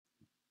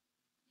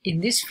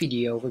In this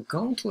video, we're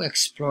going to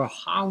explore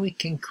how we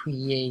can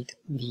create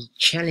the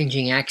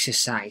challenging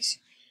exercise,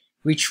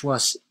 which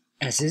was,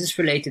 as this is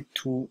related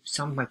to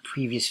some of my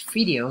previous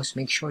videos,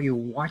 make sure you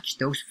watch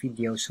those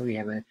videos so you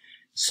have a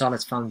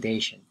solid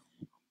foundation.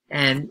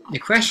 And the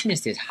question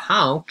is this: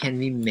 how can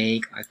we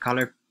make a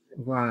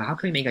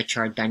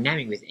chart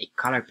dynamic with a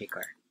color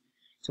picker?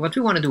 So what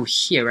we want to do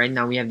here, right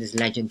now we have this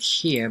legend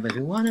here, but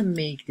we want to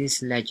make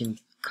this legend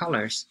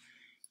colors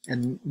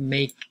and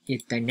make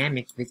it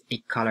dynamic with a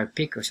color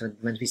picker, so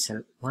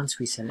that once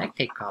we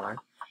select a color,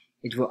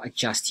 it will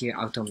adjust here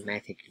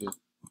automatically.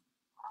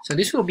 So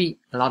this will be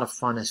a lot of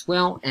fun as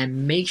well,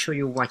 and make sure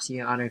you watch the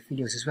other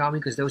videos as well,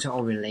 because those are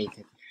all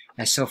related.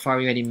 As so far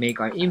we already make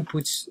our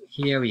inputs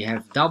here, we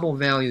have double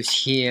values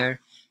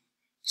here,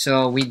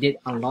 so we did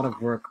a lot of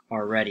work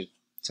already,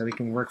 so we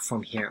can work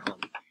from here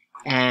on.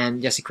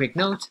 And just a quick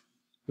note,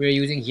 we're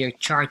using here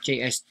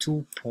ChartJS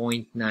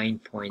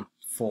 2.9.4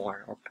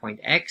 or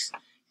 .x.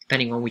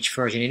 Depending on which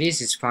version it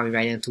is, it's probably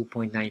right in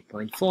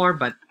 2.9.4,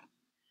 but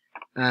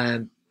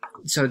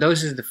so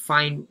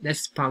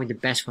that's probably the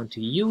best one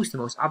to use, the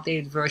most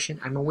updated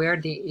version. I'm aware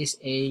there is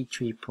a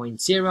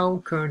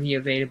 3.0 currently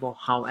available,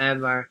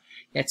 however,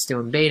 that's still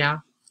in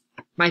beta.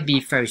 Might be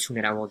very soon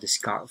that I will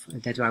discover,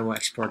 that's why I will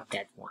explore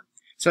that one.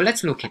 So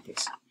let's look at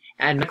this.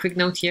 And a quick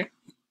note here,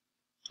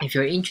 if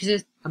you're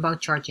interested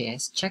about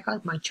Chart.JS, check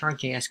out my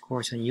Chart.JS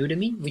course on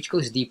Udemy, which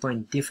goes deeper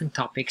in different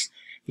topics,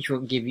 which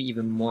will give you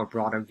even more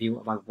broader view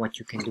about what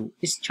you can do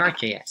with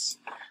Chart.js.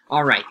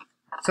 Alright,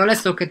 so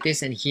let's look at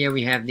this, and here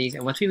we have these,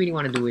 and what we really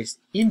want to do is,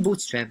 in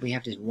Bootstrap we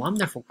have this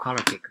wonderful color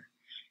picker.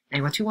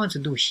 And what we want to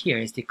do here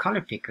is the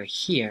color picker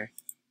here,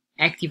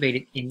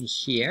 activated in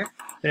here,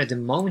 so that the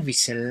moment we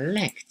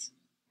select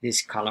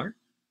this color,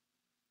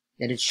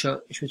 that it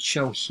should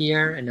show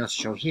here and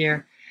also show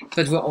here,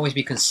 so it will always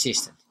be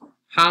consistent.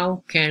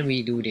 How can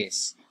we do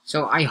this?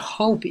 So I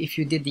hope if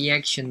you did the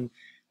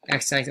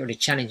exercise or the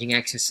challenging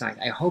exercise,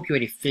 I hope you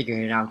already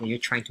figured it out and you're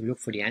trying to look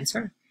for the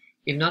answer.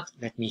 If not,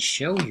 let me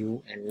show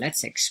you and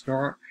let's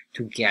explore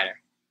together.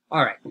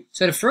 Alright,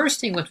 so the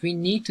first thing what we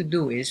need to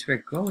do is we're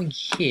going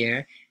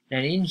here,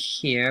 and in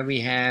here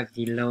we have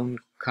the loan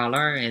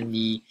color and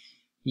the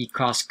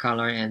cost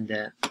color and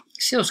the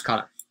sales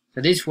color.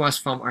 So this was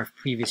from our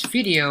previous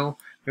video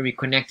where we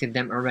connected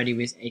them already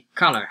with a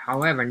color.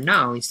 However,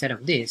 now instead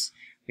of this,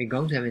 we're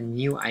going to have a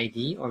new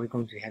ID, or we're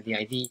going to have the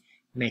ID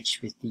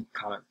matched with the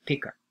color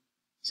picker.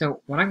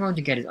 So what I'm going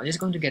to get is, I'm just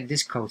going to get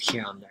this code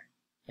here under.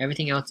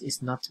 Everything else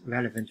is not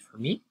relevant for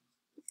me.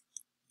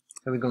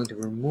 So we're going to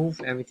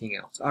remove everything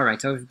else.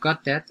 Alright, so we've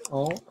got that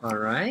all.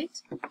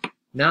 Alright.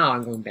 Now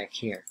I'm going back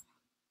here.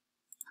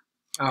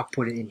 I'll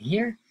put it in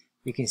here.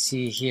 You can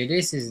see here,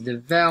 this is the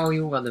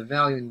value. Well, the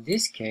value in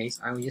this case,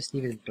 I will just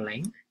leave it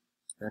blank.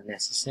 Not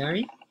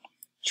necessary.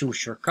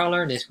 Choose your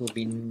color. This will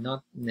be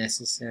not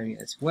necessary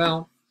as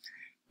well.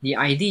 The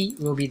ID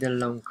will be the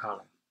loan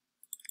color.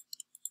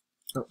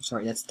 Oh,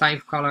 sorry, that's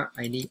type color,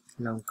 ID,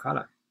 loan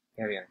color.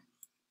 There we are.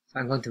 So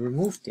I'm going to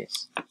remove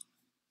this.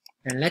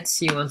 And let's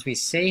see, once we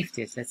save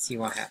this, let's see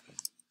what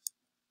happens.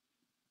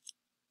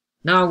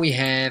 Now we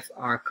have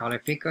our color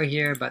picker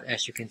here, but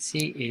as you can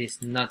see, it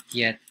is not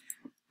yet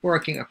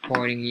working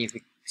accordingly. If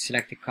we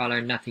select the color,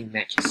 nothing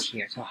matches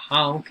here. So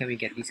how can we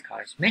get these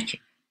colors matching?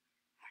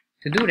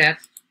 To do that,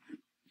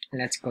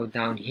 let's go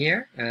down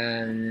here.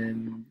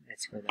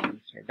 Let's go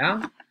down here,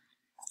 down.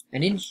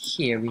 And in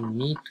here, we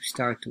need to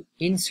start to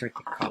insert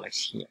the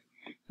colors here.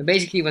 So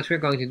basically what we're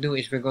going to do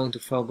is we're going to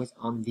focus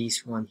on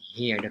these one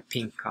here, the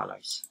pink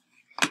colors.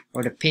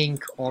 Or the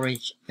pink,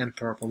 orange, and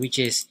purple, which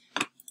is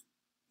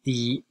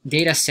the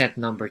data set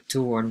number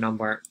 2 or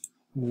number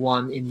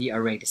 1 in the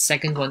array. The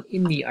second one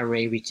in the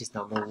array, which is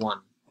number 1.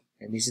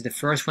 And this is the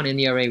first one in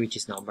the array, which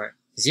is number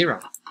 0.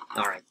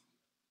 Alright.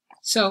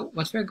 So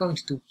what we're going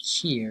to do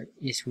here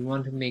is we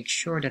want to make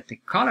sure that the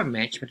color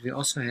match, but we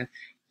also have,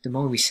 the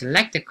moment we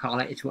select the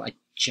color, it will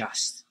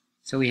adjust.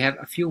 So we have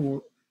a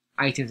few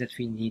items that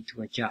we need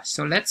to adjust.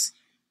 So let's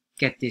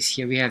get this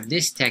here. We have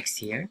this text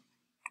here.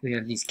 We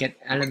have this get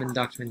element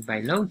document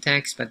by loan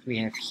text, but we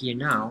have here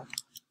now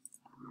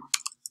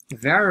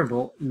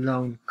variable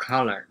loan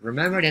color.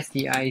 Remember, that's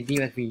the ID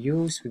that we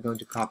use. We're going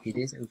to copy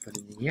this and put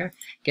it in here.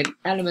 Get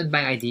element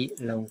by ID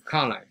loan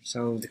color.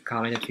 So the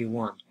color that we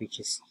want, which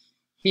is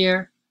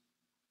here,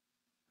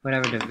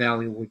 whatever the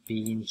value would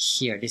be in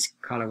here. This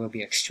color will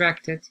be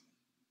extracted.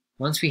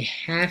 Once we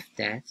have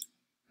that,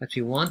 what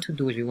we want to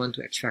do is we want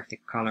to extract the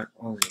color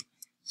only.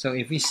 So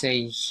if we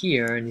say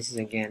here, and this is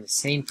again the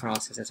same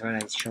process as what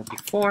I showed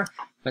before,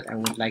 but I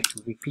would like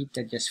to repeat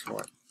that just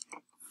for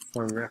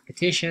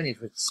repetition. It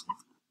was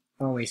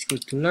always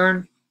good to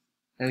learn.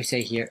 And we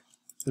say here,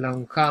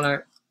 loan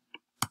color.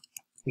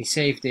 We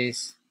save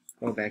this,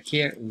 go back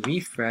here,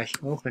 refresh,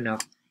 open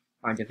up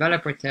our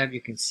developer tab.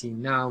 You can see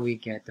now we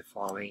get the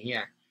following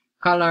here.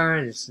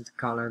 Color, this is the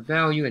color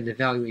value, and the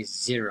value is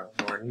 0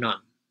 or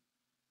none.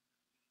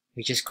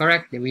 Which is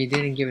correct, that we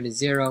didn't give it a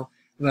 0,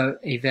 well,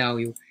 a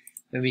value.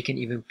 Then we can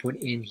even put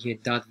in here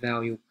dot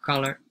value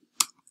color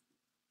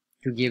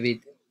to give it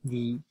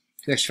the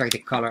to extract the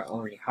color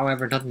only.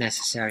 However, not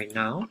necessary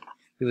now.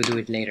 We will do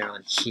it later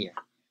on here.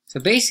 So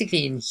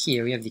basically in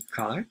here we have the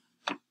color.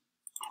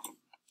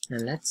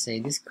 And let's say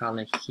this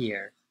color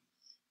here.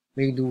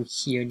 We do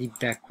here the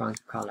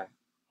background color.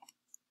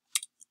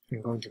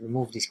 I'm going to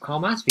remove these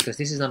commas because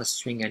this is not a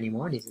string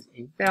anymore. This is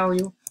a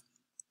value,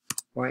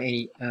 or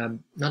a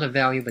not a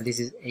value, but this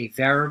is a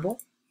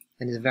variable.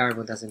 And this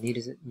variable doesn't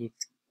need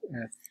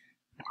a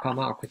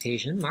comma or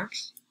quotation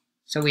marks.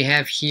 So we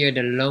have here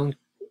the lone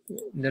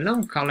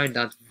color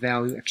dot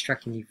value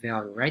extracting the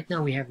value. Right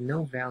now we have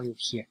no value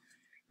here.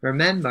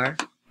 Remember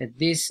that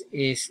this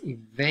is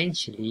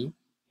eventually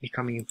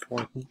becoming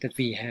important, that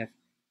we have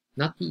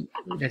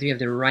that we have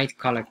the right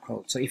color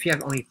code. So if you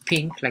have only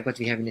pink, like what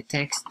we have in the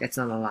text, that's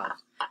not allowed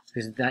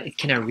because it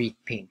cannot read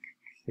pink.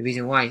 The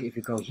reason why is if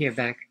we go here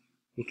back,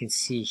 you can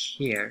see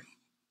here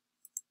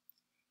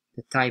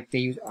the type they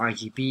use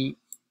RGB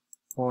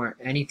or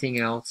anything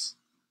else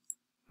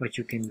what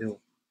you can do.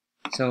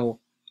 So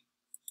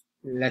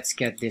let's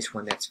get this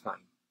one, that's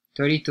fine.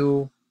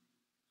 32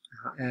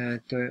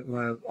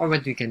 or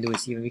what we can do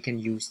is even we can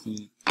use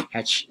the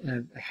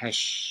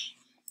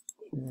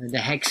the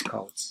hex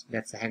codes.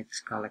 That's the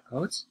hex color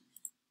codes.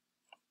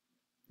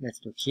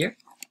 Let's look here.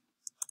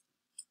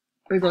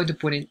 We're going to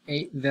put in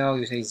a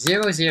value, say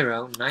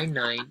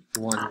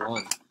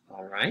 009911.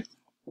 Alright,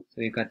 so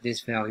we've got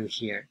this value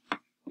here.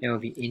 It will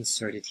be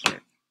inserted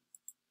here.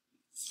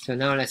 So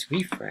now let's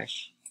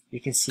refresh.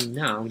 You can see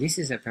now this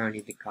is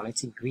apparently the color.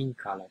 It's a green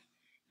color.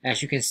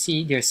 As you can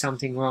see, there's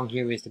something wrong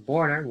here with the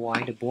border.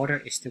 Why? The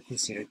border is still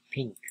considered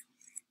pink.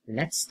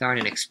 Let's start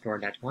and explore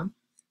that one.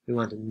 We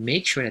want to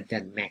make sure that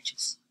that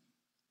matches.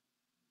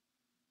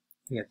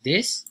 We have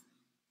this.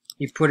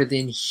 We put it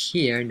in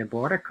here in the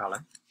border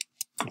color.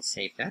 Let's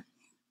save that.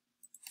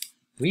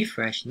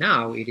 Refresh.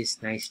 Now it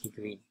is nicely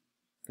green.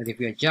 But if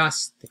we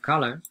adjust the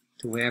color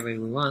to wherever we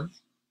want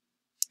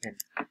and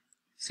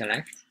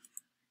select.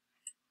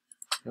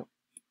 No,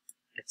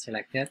 let's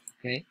select that.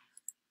 Okay.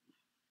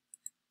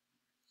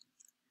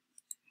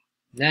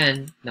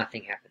 Then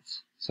nothing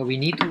happens. So we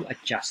need to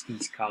adjust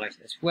these colors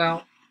as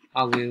well.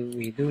 How will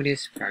we do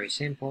this? Very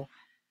simple.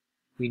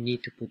 We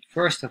need to put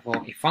first of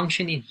all a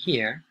function in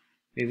here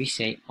where we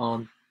say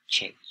on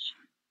change.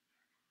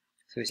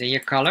 So we say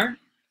your color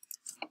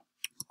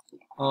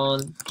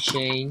on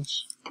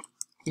change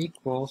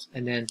equals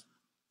and then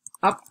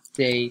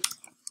update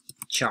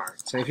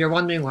chart. So if you're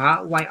wondering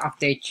why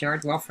update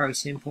chart, well, very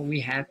simple. We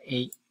have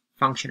a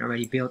function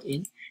already built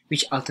in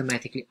which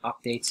automatically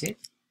updates it.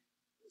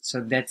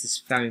 So that is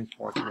very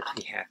important that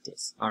we have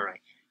this.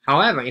 Alright.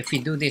 However, if we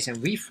do this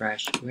and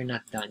refresh, we're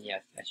not done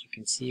yet. As you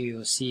can see,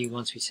 you'll see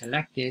once we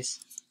select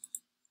this,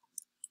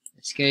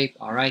 escape,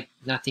 alright,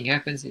 nothing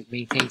happens. It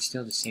maintains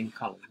still the same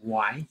color.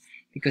 Why?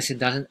 Because it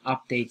doesn't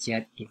update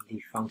yet in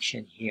the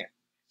function here.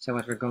 So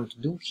what we're going to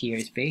do here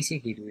is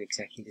basically do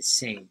exactly the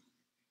same.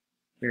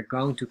 We're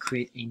going to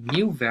create a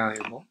new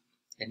variable,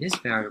 and this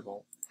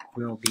variable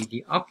will be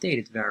the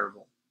updated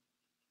variable.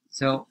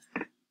 So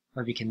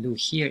what we can do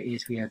here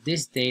is we have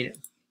this data,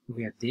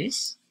 we have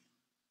this.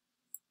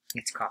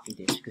 Let's copy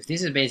this because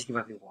this is basically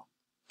what we want.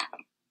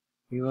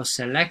 We will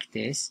select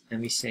this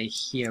and we say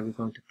here we're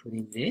going to put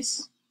in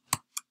this,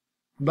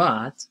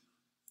 but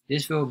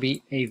this will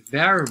be a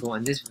variable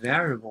and this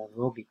variable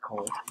will be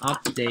called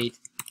update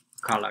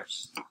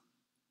colors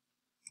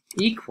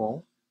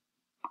equal,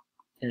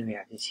 and we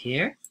have this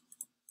here,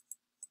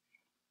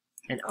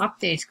 and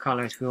update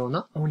colors will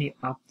not only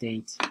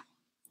update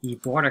the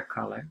border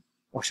color,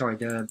 or sorry,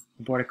 the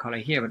border color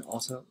here, but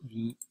also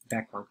the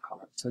background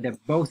color. So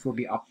that both will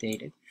be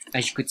updated,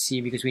 as you could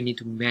see, because we need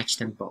to match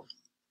them both.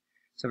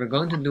 So we're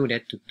going to do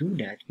that. To do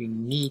that, we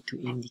need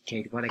to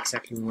indicate what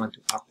exactly we want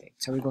to update.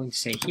 So we're going to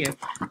say here,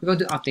 we're going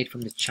to update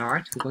from the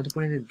chart. We're going to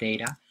put in the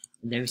data,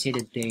 and then we say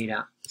the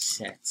data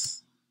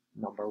sets.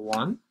 Number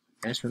 1.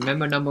 Yes,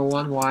 remember number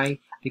 1. Why?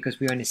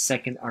 Because we are in the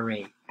second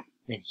array.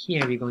 Then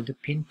here we're going to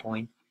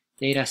pinpoint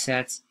data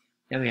sets.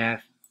 Then we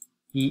have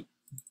the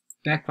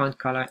background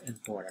color and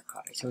border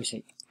color. So we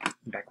say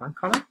background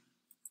color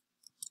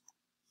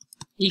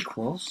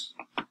equals,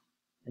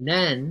 and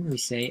then we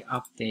say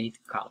update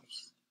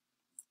colors.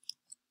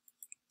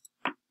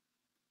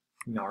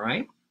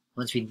 Alright,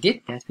 once we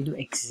did that, we do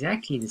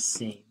exactly the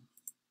same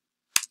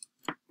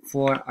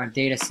for our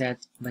data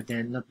set, but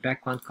then not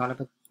background color,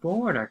 but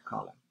border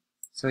color.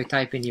 So we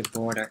type in your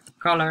border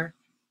color,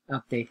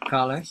 update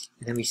colors,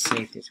 and then we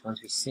save this.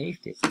 Once we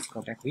save this, let's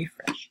go back,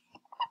 refresh.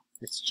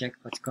 Let's check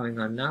what's going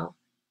on now.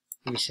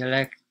 We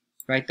select,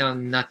 right now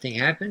nothing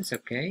happens.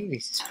 Okay,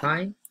 this is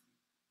fine.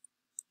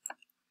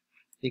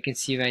 You can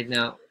see right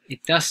now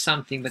it does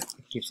something, but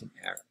it gives an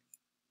error.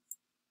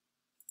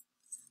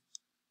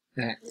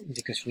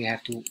 Because we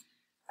have to,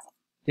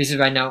 this is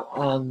right now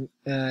on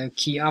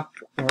key up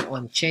or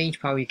on change.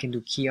 Probably you can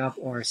do key up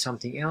or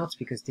something else,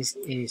 because this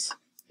is,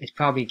 it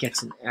probably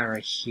gets an error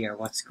here.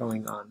 What's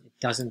going on? It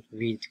doesn't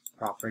read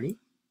properly.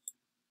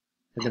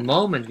 At the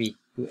moment we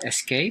do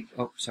escape,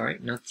 oh sorry,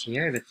 not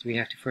here, but we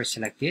have to first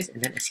select this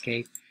and then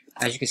escape.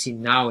 As you can see,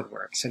 now it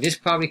works. So this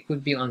probably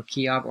could be on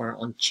key up or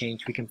on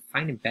change. We can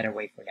find a better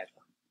way for that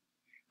one.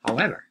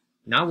 However,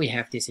 now we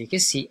have this, you can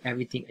see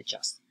everything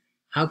adjusts.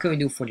 How can we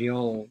do for the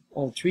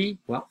all three?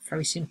 Well,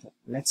 very simple.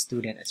 Let's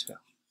do that as well.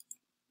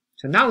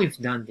 So now we've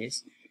done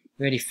this,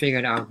 we already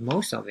figured out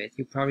most of it.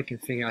 You probably can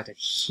figure out that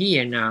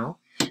here now,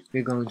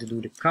 we're going to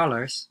do the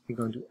colors. We're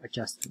going to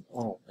adjust them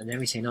all. And then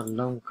we say not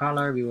lone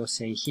color, we will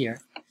say here,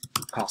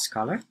 cost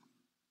color.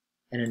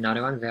 And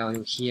another one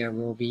value here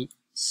will be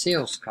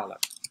sales color.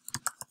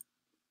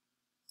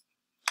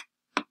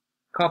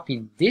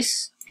 Copy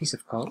this piece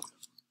of code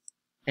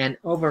and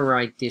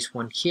overwrite this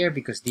one here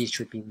because these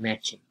should be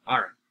matching.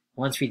 Alright,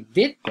 once we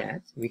did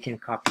that, we can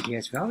copy here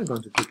as well. We're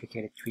going to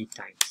duplicate it 3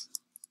 times.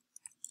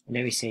 And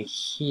then we say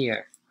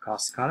here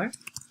cost color,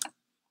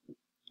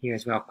 here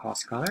as well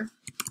cost color,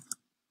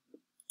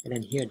 and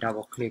then here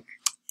double click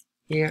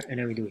here, and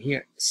then we do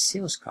here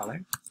sales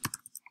color,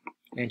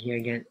 and here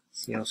again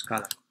sales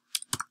color.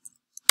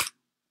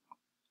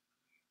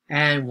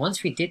 And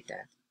once we did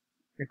that,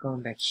 we're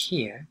going back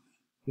here.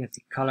 We have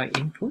the color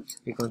input.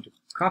 We're going to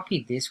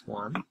copy this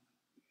one.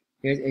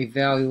 There's a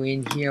value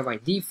in here by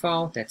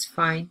default. That's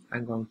fine.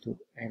 I'm going to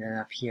add it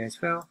up here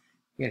as well.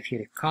 We have here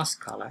the cost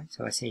color.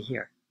 So I say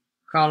here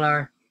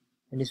color,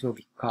 and this will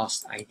be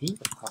cost ID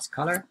or cost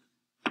color.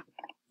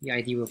 The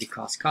ID will be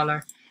cost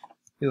color.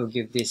 We will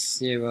give this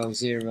 0,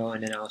 0,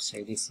 and then I'll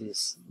say this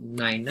is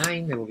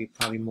 99. There will be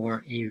probably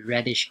more a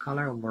reddish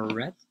color or more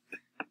red.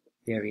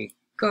 There we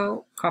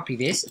go. Copy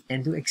this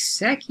and do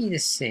exactly the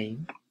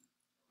same,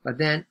 but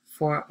then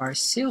for our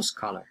sales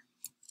color.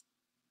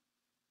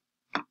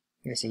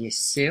 Here say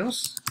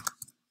sales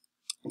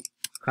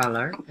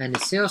color, and the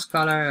sales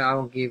color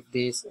I'll give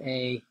this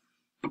a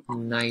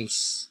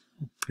nice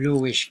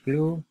bluish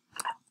glow,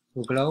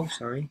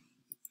 sorry.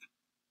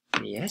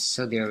 Yes,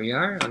 so there we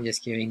are. I'm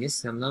just giving this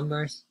some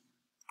numbers.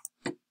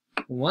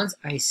 Once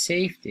I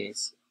save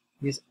this,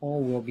 this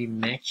all will be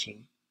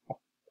matching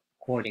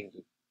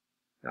accordingly.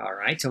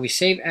 Alright, so we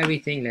save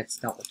everything. Let's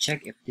double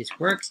check if this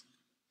works.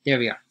 There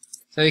we are.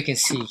 So you can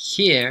see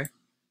here,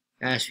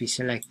 as we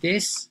select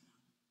this,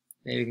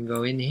 then we can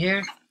go in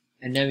here,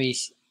 and then we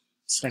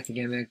select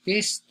again like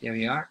this. There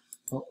we are.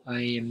 Oh,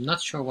 I am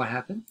not sure what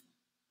happened.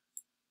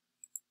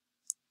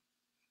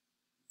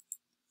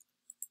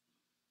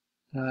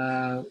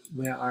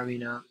 Where are we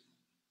now?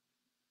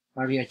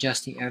 Are we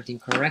adjusting everything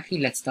correctly?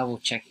 Let's double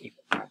check if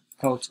our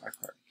codes are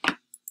correct.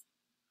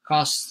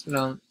 Cost,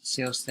 loan,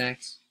 sales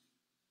tax,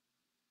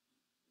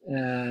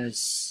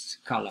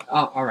 color.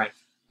 Oh, alright.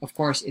 Of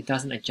course, it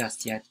doesn't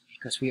adjust yet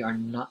because we are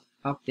not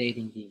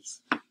updating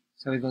these.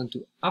 So we're going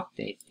to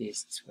update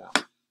this as well.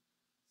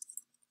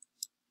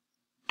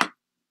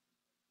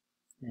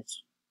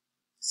 Let's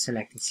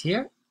select this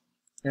here.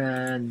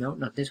 No,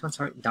 not this one,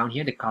 sorry. Down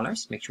here, the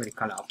colors. Make sure the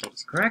color update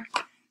is correct.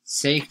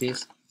 Save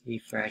this,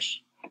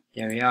 refresh.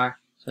 There we are.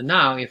 So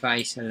now if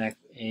I select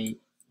a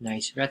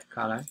nice red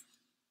color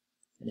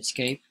and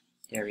escape,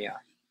 there we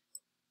are.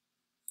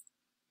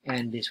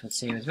 And this one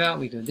same as well.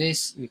 We do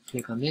this, we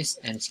click on this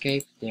and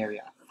escape, there we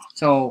are.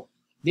 So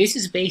this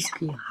is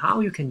basically how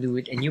you can do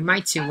it. And you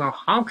might say, well,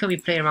 how can we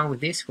play around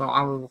with this? Well,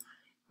 I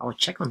will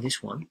check on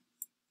this one,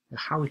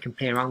 how we can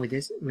play around with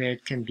this, where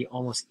it can be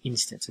almost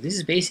instant. So this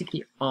is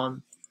basically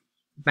on,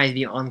 it might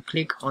be on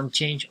click, on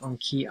change, on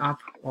key up,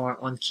 or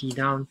on key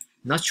down.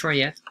 Not sure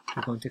yet.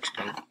 We're going to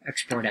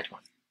explore that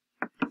one.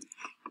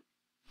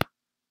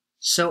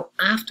 So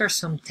after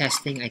some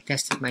testing, I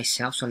tested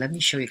myself. So let me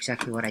show you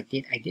exactly what I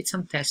did. I did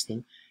some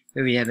testing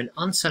where we have an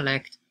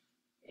onSelect,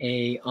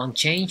 a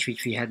onChange,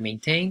 which we had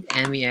maintained,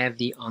 and we have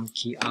the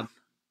onKey up,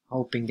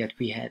 hoping that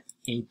we had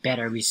a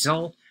better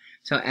result.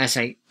 So as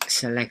I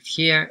select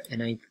here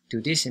and I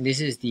do this, and this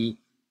is the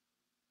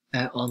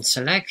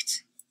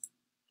onSelect,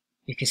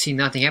 you can see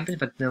nothing happens,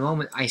 but the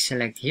moment I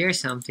select here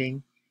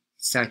something,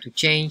 it starts to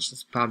change.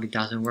 This probably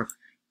doesn't work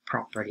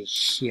properly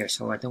here,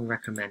 so I don't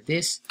recommend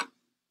this.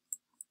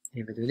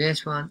 If I do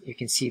this one, you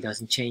can see it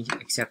doesn't change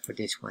except for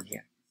this one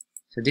here.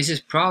 So this is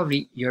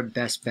probably your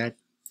best bet.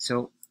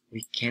 So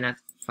we cannot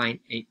find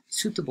a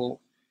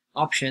suitable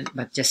option,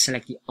 but just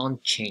select the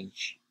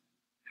onChange.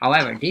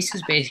 However, this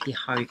is basically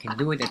how you can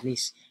do it. At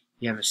least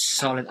you have a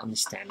solid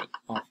understanding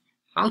of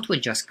how to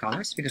adjust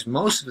colors, because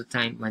most of the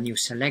time when you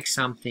select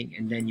something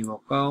and then you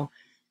will go,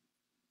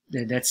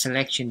 that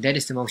selection, that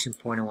is the most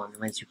important one.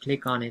 Once you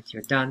click on it,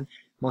 you're done.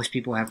 Most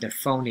people have their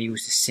phone, they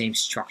use the same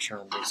structure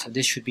on this. So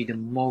this should be the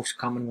most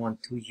common one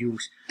to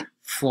use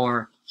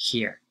for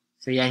here.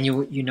 So yeah, and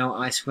you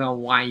know as well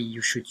why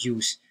you should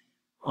use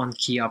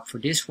onKey up for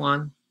this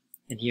one.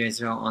 And here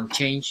as well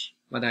onChange.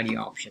 What are the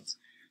options?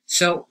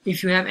 So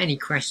if you have any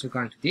questions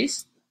regarding to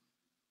this,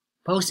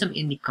 post them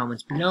in the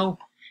comments below.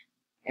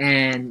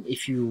 And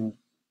if you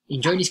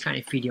enjoy these kind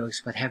of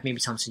videos but have maybe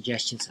some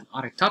suggestions on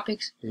other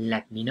topics,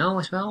 let me know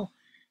as well.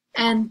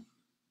 And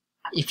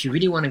if you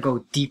really want to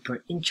go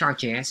deeper in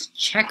Chart.JS,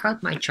 check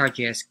out my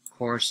Chart.JS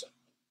course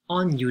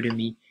on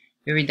Udemy,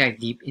 where we dive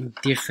deep in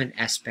different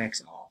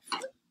aspects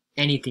of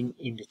anything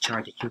in the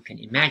chart that you can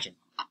imagine.